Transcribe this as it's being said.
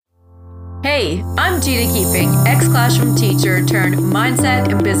Hey, I'm Gina Keeping, ex-classroom teacher turned mindset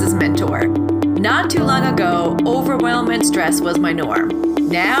and business mentor. Not too long ago, overwhelm and stress was my norm.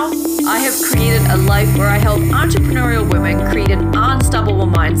 Now, I have created a life where I help entrepreneurial women create an unstoppable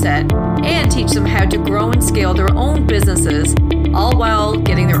mindset and teach them how to grow and scale their own businesses, all while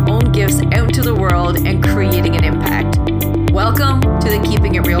getting their own gifts out into the world and creating an impact. Welcome to the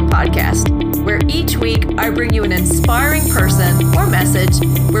Keeping It Real podcast, where each week I bring you an inspiring person or message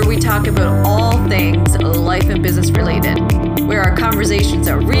where we talk about all things life and business related, where our conversations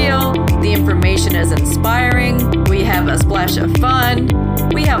are real, the information is inspiring, we have a splash of fun,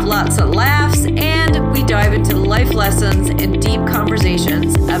 we have lots of laughs, and we dive into life lessons and deep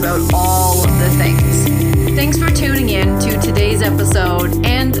conversations about all the things. Thanks for tuning in to today's episode,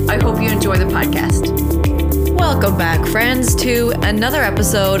 and I hope you enjoy the podcast. Welcome back, friends, to another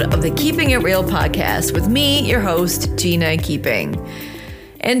episode of the Keeping It Real podcast with me, your host, Gina Keeping.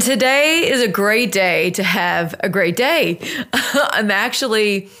 And today is a great day to have a great day. I'm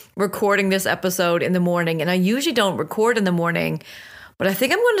actually recording this episode in the morning, and I usually don't record in the morning, but I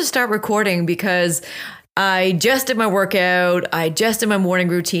think I'm going to start recording because I just did my workout, I just did my morning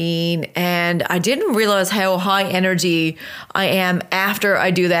routine, and I didn't realize how high energy I am after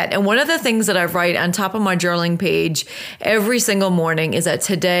I do that. And one of the things that I write on top of my journaling page every single morning is that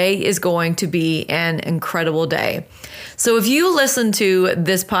today is going to be an incredible day. So if you listen to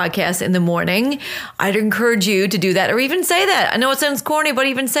this podcast in the morning, I'd encourage you to do that or even say that. I know it sounds corny, but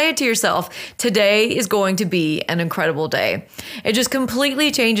even say it to yourself. Today is going to be an incredible day. It just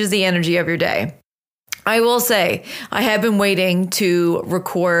completely changes the energy of your day. I will say, I have been waiting to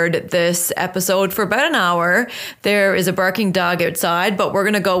record this episode for about an hour. There is a barking dog outside, but we're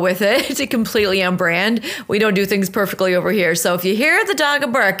going to go with it. It's completely on brand. We don't do things perfectly over here. So if you hear the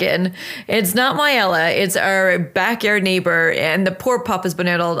dog barking, it's not my Ella. It's our backyard neighbor, and the poor pup has been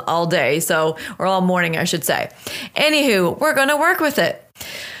out all day, or all morning, I should say. Anywho, we're going to work with it.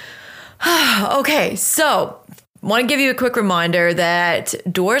 Okay, so I want to give you a quick reminder that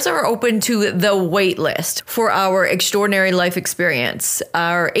doors are open to the wait list for our Extraordinary Life Experience,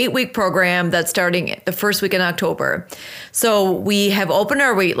 our 8-week program that's starting the first week in October. So we have opened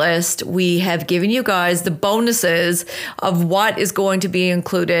our wait list. We have given you guys the bonuses of what is going to be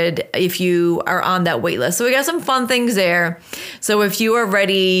included if you are on that wait list. So we got some fun things there. So if you are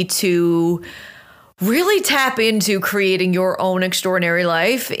ready to really tap into creating your own extraordinary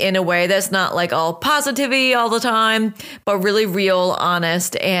life in a way that's not like all positivity all the time, but really real,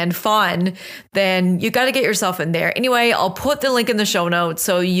 honest, and fun, then you got to get yourself in there. Anyway, I'll put the link in the show notes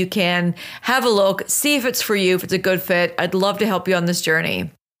so you can have a look, see if it's for you, if it's a good fit. I'd love to help you on this journey.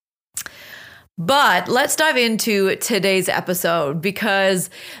 But let's dive into today's episode,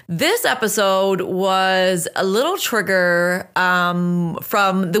 because this episode was a little trigger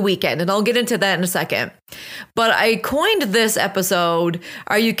from the weekend, and I'll get into that in a second. But I coined this episode,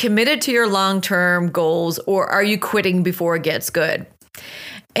 "Are you committed to your long-term goals, or are you quitting before it gets good?"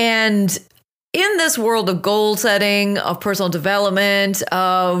 And in this world of goal setting, of personal development,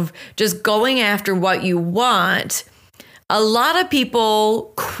 of just going after what you want, a lot of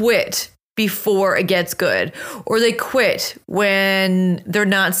people quit before it gets good, or they quit when they're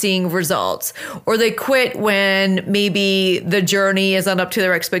not seeing results, or they quit when maybe the journey isn't up to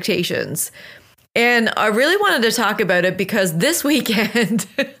their expectations. And I really wanted to talk about it because this weekend,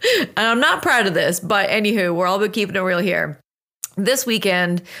 and I'm not proud of this, but anywho, we're all about keeping it real here. This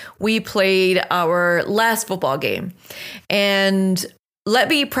weekend, we played our last football game. And let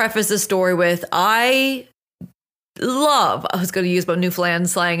me preface the story with, I was going to use my Newfoundland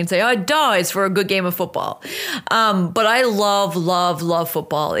slang and say, I'd die for a good game of football. But I love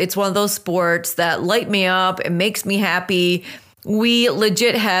football. It's one of those sports that light me up. It makes me happy. We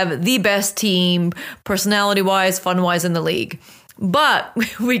legit have the best team, personality-wise, fun-wise in the league. But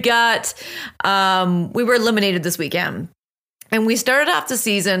we were eliminated this weekend. And we started off the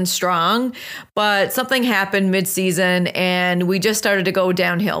season strong, but something happened mid-season and we just started to go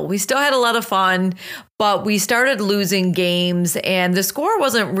downhill. We still had a lot of fun, but we started losing games and the score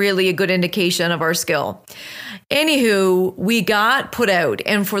wasn't really a good indication of our skill. Anywho, we got put out,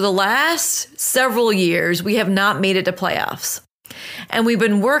 and for the last several years, we have not made it to playoffs. And we've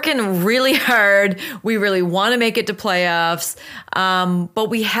been working really hard. We really want to make it to playoffs, but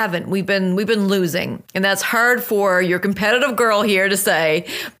we haven't. We've been losing, and that's hard for your competitive girl here to say.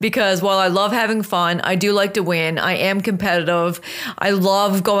 Because while I love having fun, I do like to win. I am competitive. I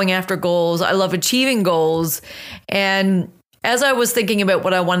love going after goals. I love achieving goals, and as I was thinking about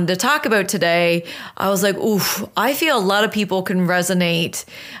what I wanted to talk about today, I was like, oof, I feel a lot of people can resonate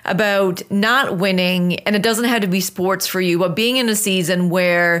about not winning. And it doesn't have to be sports for you, but being in a season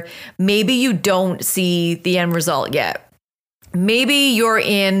where maybe you don't see the end result yet. Maybe you're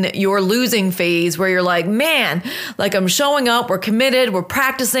in your losing phase where you're like, man, like I'm showing up, we're committed, we're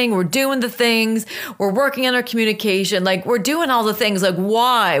practicing, we're doing the things, we're working on our communication, like we're doing all the things. Like,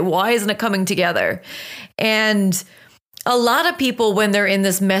 why? Why isn't it coming together? And a lot of people, when they're in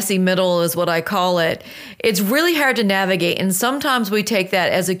this messy middle, is what I call it, it's really hard to navigate. And sometimes we take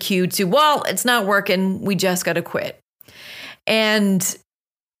that as a cue to, well, it's not working, we just got to quit. And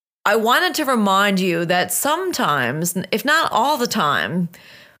I wanted to remind you that sometimes, if not all the time,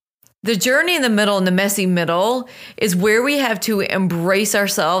 the journey in the middle and the messy middle is where we have to embrace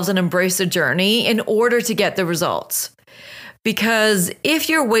ourselves and embrace the journey in order to get the results. Because if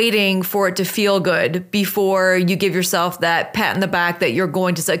you're waiting for it to feel good before you give yourself that pat in the back that you're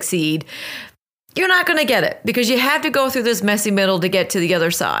going to succeed, you're not going to get it, because you have to go through this messy middle to get to the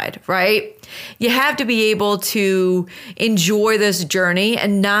other side, right? You have to be able to enjoy this journey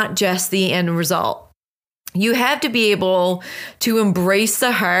and not just the end result. You have to be able to embrace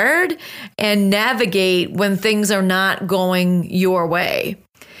the hard and navigate when things are not going your way.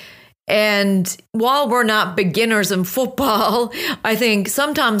 And while we're not beginners in football, I think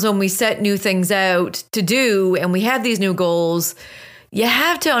sometimes when we set new things out to do and we have these new goals, you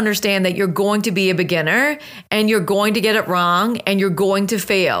have to understand that you're going to be a beginner and you're going to get it wrong and you're going to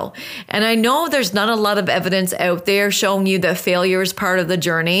fail. And I know there's not a lot of evidence out there showing you that failure is part of the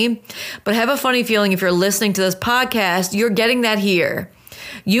journey, but I have a funny feeling if you're listening to this podcast, you're getting that here.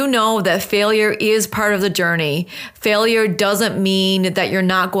 You know that failure is part of the journey. Failure doesn't mean that you're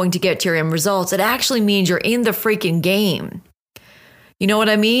not going to get to your end results. It actually means you're in the freaking game. You know what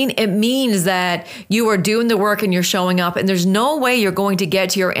I mean? It means that you are doing the work and you're showing up, and there's no way you're going to get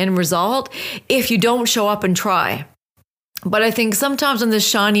to your end result if you don't show up and try. But I think sometimes in this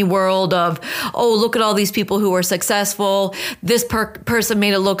shiny world of, oh, look at all these people who are successful, this person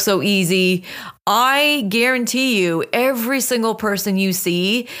made it look so easy. I guarantee you, every single person you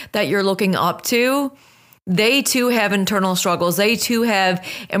see that you're looking up to, they too have internal struggles. They too have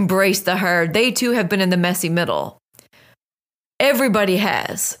embraced the hard. They too have been in the messy middle. Everybody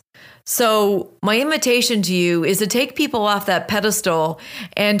has. So my invitation to you is to take people off that pedestal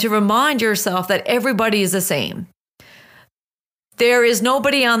and to remind yourself that everybody is the same. There is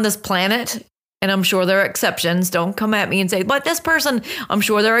nobody on this planet, and I'm sure there are exceptions. Don't come at me and say, but this person, I'm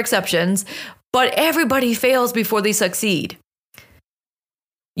sure there are exceptions, but everybody fails before they succeed.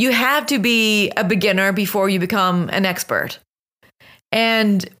 You have to be a beginner before you become an expert.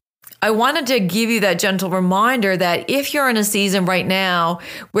 And I wanted to give you that gentle reminder that if you're in a season right now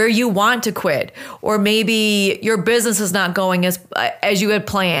where you want to quit, or maybe your business is not going as you had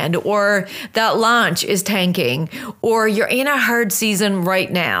planned, or that launch is tanking, or you're in a hard season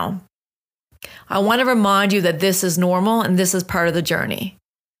right now, I want to remind you that this is normal and this is part of the journey.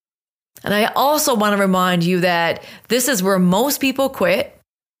 And I also want to remind you that this is where most people quit,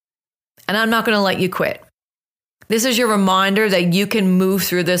 and I'm not going to let you quit. This is your reminder that you can move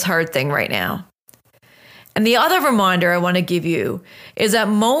through this hard thing right now. And the other reminder I want to give you is that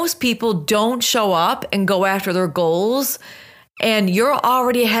most people don't show up and go after their goals, and you're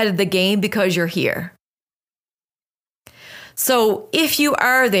already ahead of the game because you're here. So if you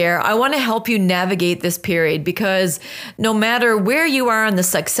are there, I want to help you navigate this period, because no matter where you are on the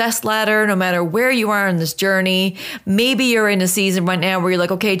success ladder, no matter where you are in this journey, maybe you're in a season right now where you're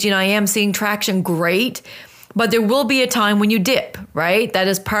like, okay, Gina, I am seeing traction, great. But there will be a time when you dip, right? That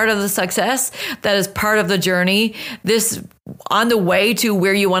is part of the success. That is part of the journey. This on the way to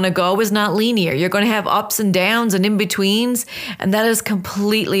where you want to go is not linear. You're going to have ups and downs and in-betweens, and that is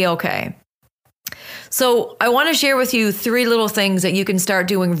completely okay. So I want to share with you 3 little things that you can start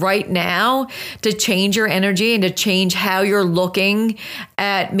doing right now to change your energy and to change how you're looking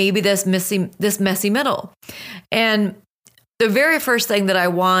at maybe this messy middle. And the very first thing that I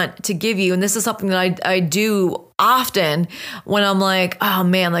want to give you, and this is something that I do often when I'm like, oh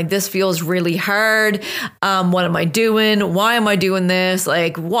man, like this feels really hard. What am I doing? Why am I doing this?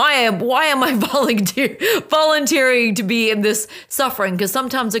 Like, why am I volunteering to be in this suffering? Because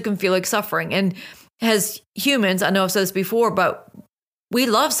sometimes it can feel like suffering. And as humans, I know I've said this before, but we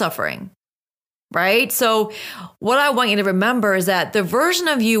love suffering, right? So what I want you to remember is that the version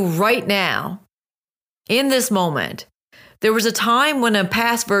of you right now, in this moment, there was a time when a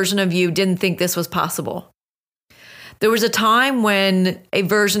past version of you didn't think this was possible. There was a time when a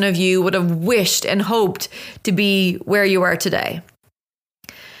version of you would have wished and hoped to be where you are today.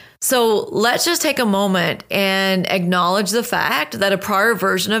 So let's just take a moment and acknowledge the fact that a prior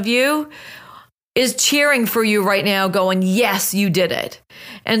version of you is cheering for you right now, going, yes, you did it.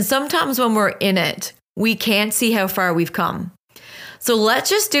 And sometimes when we're in it, we can't see how far we've come. So let's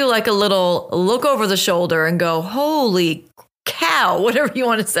just do like a little look over the shoulder and go, holy cow, whatever you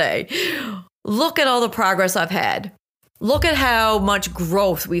want to say. Look at all the progress I've had. Look at how much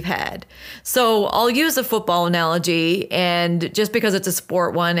growth we've had. So I'll use a football analogy, and just because it's a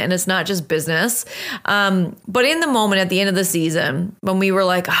sport one and it's not just business. But in the moment at the end of the season, when we were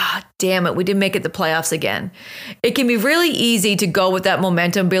like, damn it, we didn't make it the playoffs again. It can be really easy to go with that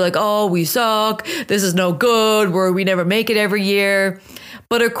momentum, be like, oh, we suck. This is no good. We never make it every year.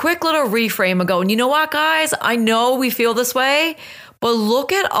 But a quick little reframe and go, and you know what, guys? I know we feel this way, but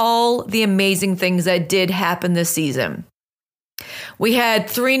look at all the amazing things that did happen this season. We had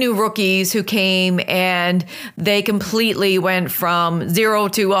 3 new rookies who came and they completely went from 0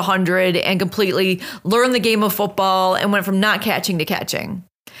 to 100 and completely learned the game of football and went from not catching to catching.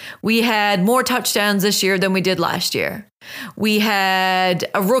 We had more touchdowns this year than we did last year. We had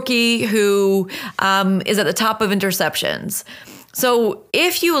a rookie who is at the top of interceptions. So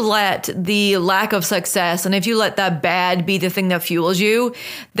if you let the lack of success and if you let that bad be the thing that fuels you,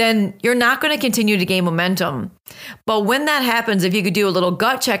 then you're not going to continue to gain momentum. But when that happens, if you could do a little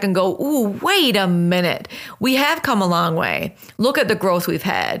gut check and go, ooh, wait a minute, we have come a long way. Look at the growth we've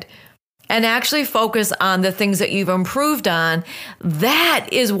had. And actually focus on the things that you've improved on. That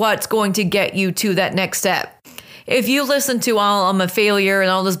is what's going to get you to that next step. If you listen to all I'm a failure and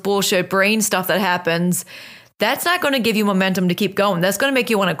all this bullshit brain stuff that happens, that's not going to give you momentum to keep going. That's going to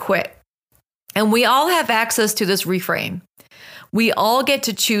make you want to quit. And we all have access to this reframe. We all get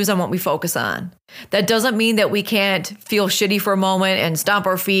to choose on what we focus on. That doesn't mean that we can't feel shitty for a moment and stomp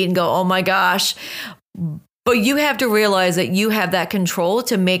our feet and go, oh my gosh. But you have to realize that you have that control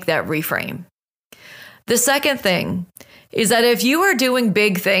to make that reframe. The second thing is that if you are doing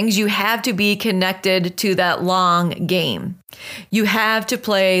big things, you have to be connected to that long game. You have to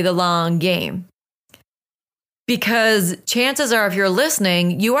play the long game. Because chances are, if you're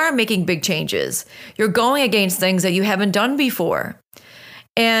listening, you are making big changes. You're going against things that you haven't done before.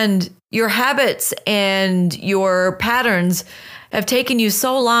 And your habits and your patterns have taken you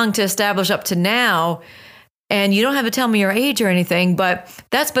so long to establish up to now. And you don't have to tell me your age or anything, but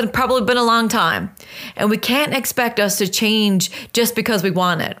that's probably been a long time. And we can't expect us to change just because we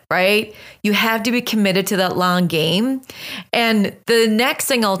want it, right? You have to be committed to that long game. And the next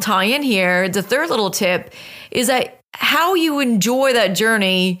thing I'll tie in here, the third little tip, is that how you enjoy that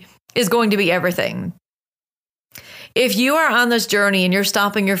journey is going to be everything. If you are on this journey and you're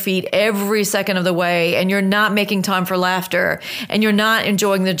stomping your feet every second of the way and you're not making time for laughter and you're not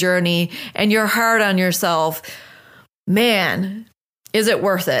enjoying the journey and you're hard on yourself, man, is it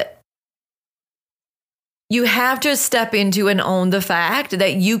worth it? You have to step into and own the fact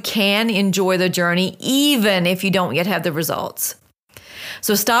that you can enjoy the journey even if you don't yet have the results.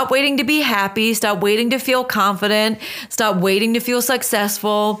 So stop waiting to be happy. Stop waiting to feel confident. Stop waiting to feel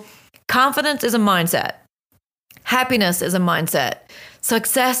successful. Confidence is a mindset. Happiness is a mindset.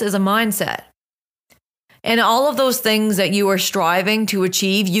 Success is a mindset. And all of those things that you are striving to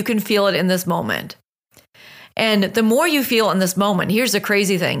achieve, you can feel it in this moment. And the more you feel in this moment, here's the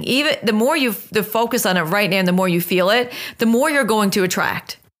crazy thing. Even the more you focus on it right now and the more you feel it, the more you're going to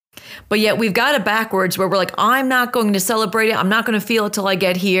attract. But yet we've got it backwards where we're like, I'm not going to celebrate it. I'm not going to feel it till I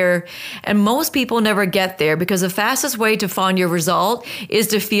get here. And most people never get there because the fastest way to find your result is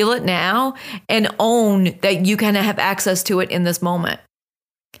to feel it now and own that you can have access to it in this moment.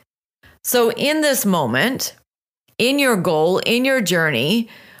 So in this moment, in your goal, in your journey,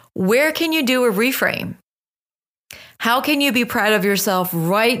 where can you do a reframe? How can you be proud of yourself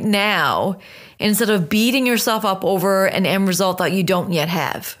right now instead of beating yourself up over an end result that you don't yet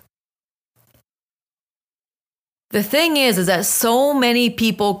have? The thing is that so many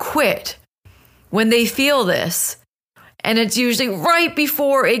people quit when they feel this, and it's usually right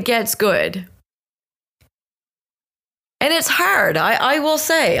before it gets good. And it's hard. I'll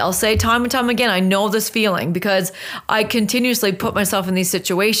say time and time again, I know this feeling because I continuously put myself in these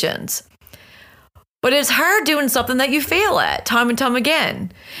situations. But it's hard doing something that you fail at time and time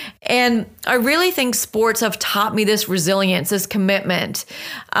again. And I really think sports have taught me this resilience, this commitment,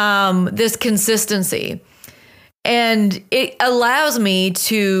 this consistency. And it allows me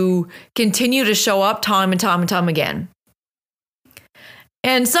to continue to show up time and time and time again.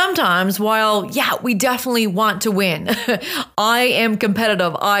 And sometimes, while, we definitely want to win. I am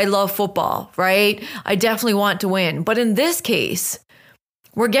competitive. I love football, right? I definitely want to win. But in this case,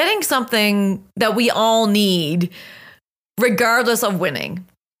 we're getting something that we all need, regardless of winning.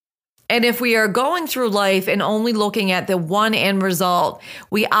 And if we are going through life and only looking at the one end result,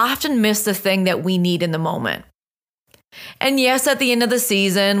 we often miss the thing that we need in the moment. And yes, at the end of the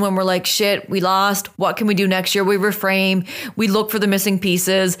season, when we're like, shit, we lost, what can we do next year? We reframe, we look for the missing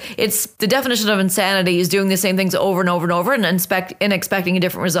pieces. It's the definition of insanity is doing the same things over and over and over and expecting a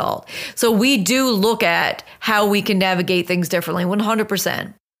different result. So we do look at how we can navigate things differently,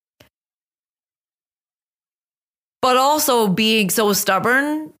 100%. But also being so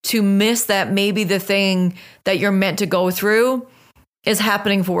stubborn to miss that maybe the thing that you're meant to go through is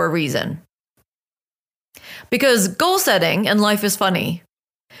happening for a reason. Because goal setting in life is funny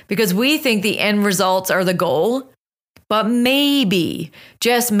because we think the end results are the goal, but maybe,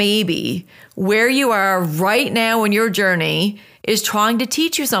 just maybe, where you are right now in your journey is trying to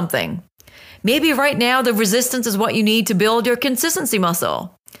teach you something. Maybe right now the resistance is what you need to build your consistency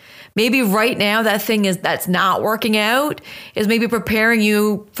muscle. Maybe right now that thing that's not working out is maybe preparing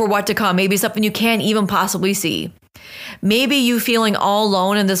you for what to come. Maybe something you can't even possibly see. Maybe you feeling all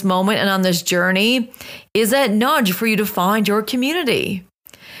alone in this moment and on this journey is that nudge for you to find your community.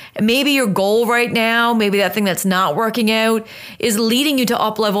 And maybe your goal right now, maybe that thing that's not working out is leading you to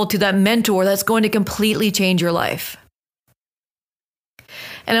up level to that mentor that's going to completely change your life.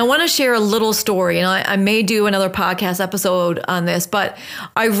 And I want to share a little story, and I may do another podcast episode on this, but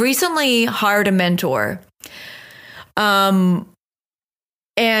I recently hired a mentor. And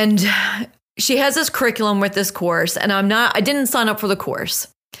she has this curriculum with this course, and I didn't sign up for the course.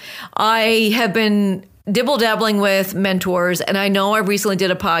 I have been dibble-dabbling with mentors, and I know I recently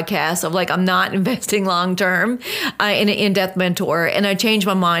did a podcast of I'm not investing long-term in an in-depth mentor, and I changed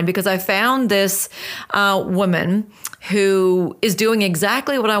my mind because I found this woman who is doing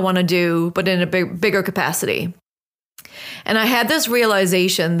exactly what I want to do, but in a bigger capacity. And I had this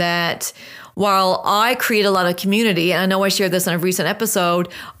realization that while I create a lot of community, and I know I shared this in a recent episode,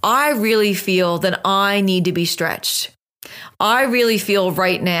 I really feel that I need to be stretched. I really feel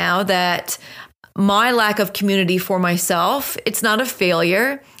right now that my lack of community for myself, it's not a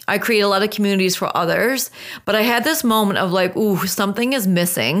failure. I create a lot of communities for others, but I had this moment of ooh, something is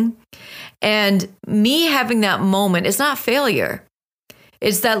missing. And me having that moment, it's not failure.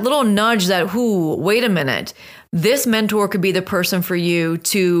 It's that little nudge that, wait a minute, this mentor could be the person for you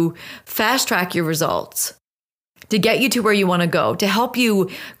to fast track your results, to get you to where you want to go, to help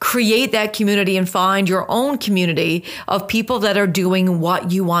you create that community and find your own community of people that are doing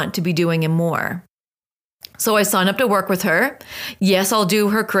what you want to be doing and more. So I signed up to work with her. Yes, I'll do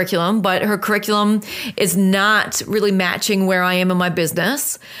her curriculum, but her curriculum is not really matching where I am in my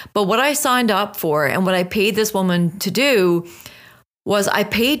business. But what I signed up for and what I paid this woman to do was I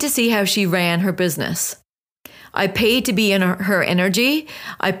paid to see how she ran her business. I paid to be in her energy.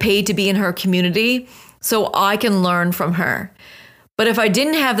 I paid to be in her community so I can learn from her. But if I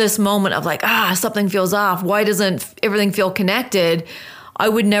didn't have this moment of something feels off, why doesn't everything feel connected? I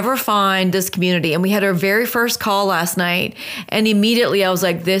would never find this community. And we had our very first call last night. And immediately I was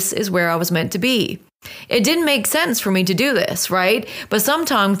like, this is where I was meant to be. It didn't make sense for me to do this, right? But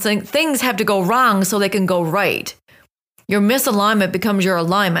sometimes things have to go wrong so they can go right. Your misalignment becomes your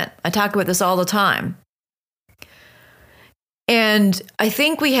alignment. I talk about this all the time. And I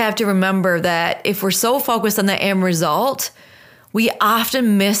think we have to remember that if we're so focused on the end result, we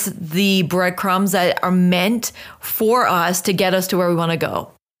often miss the breadcrumbs that are meant for us to get us to where we want to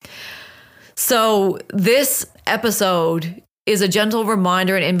go. So this episode is a gentle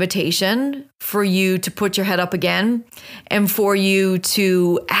reminder and invitation for you to put your head up again and for you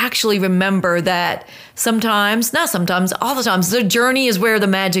to actually remember that sometimes, not sometimes, all the times, the journey is where the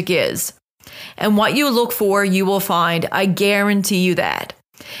magic is. And what you look for, you will find. I guarantee you that.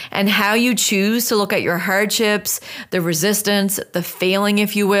 And how you choose to look at your hardships, the resistance, the failing,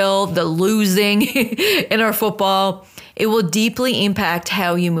 if you will, the losing in our football, it will deeply impact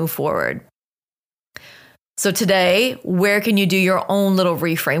how you move forward. So today, where can you do your own little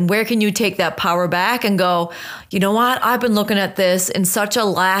reframe? Where can you take that power back and go, you know what? I've been looking at this in such a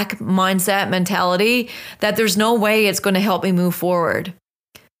lack mindset mentality that there's no way it's going to help me move forward.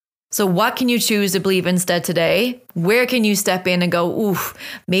 So what can you choose to believe instead today? Where can you step in and go, oof,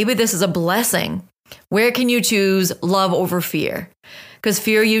 maybe this is a blessing? Where can you choose love over fear? Because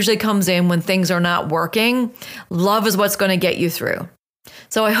fear usually comes in when things are not working. Love is what's going to get you through.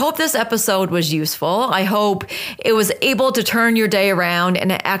 So I hope this episode was useful. I hope it was able to turn your day around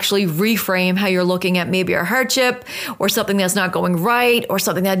and actually reframe how you're looking at maybe a hardship or something that's not going right or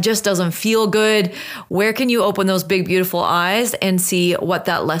something that just doesn't feel good. Where can you open those big, beautiful eyes and see what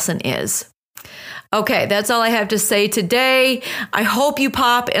that lesson is? Okay, that's all I have to say today. I hope you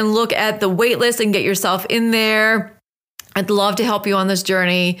pop and look at the waitlist and get yourself in there. I'd love to help you on this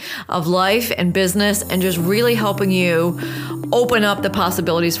journey of life and business and just really helping you open up the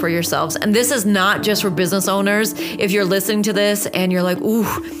possibilities for yourselves. And this is not just for business owners. If you're listening to this and you're like, ooh,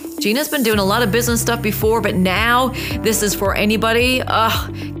 Gina's been doing a lot of business stuff before, but now this is for anybody.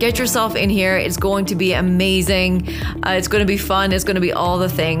 Get yourself in here. It's going to be amazing. It's going to be fun. It's going to be all the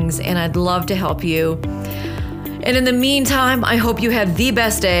things. And I'd love to help you. And in the meantime, I hope you have the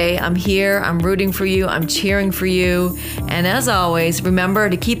best day. I'm here. I'm rooting for you. I'm cheering for you. And as always, remember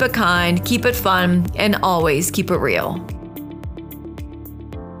to keep it kind, keep it fun, and always keep it real.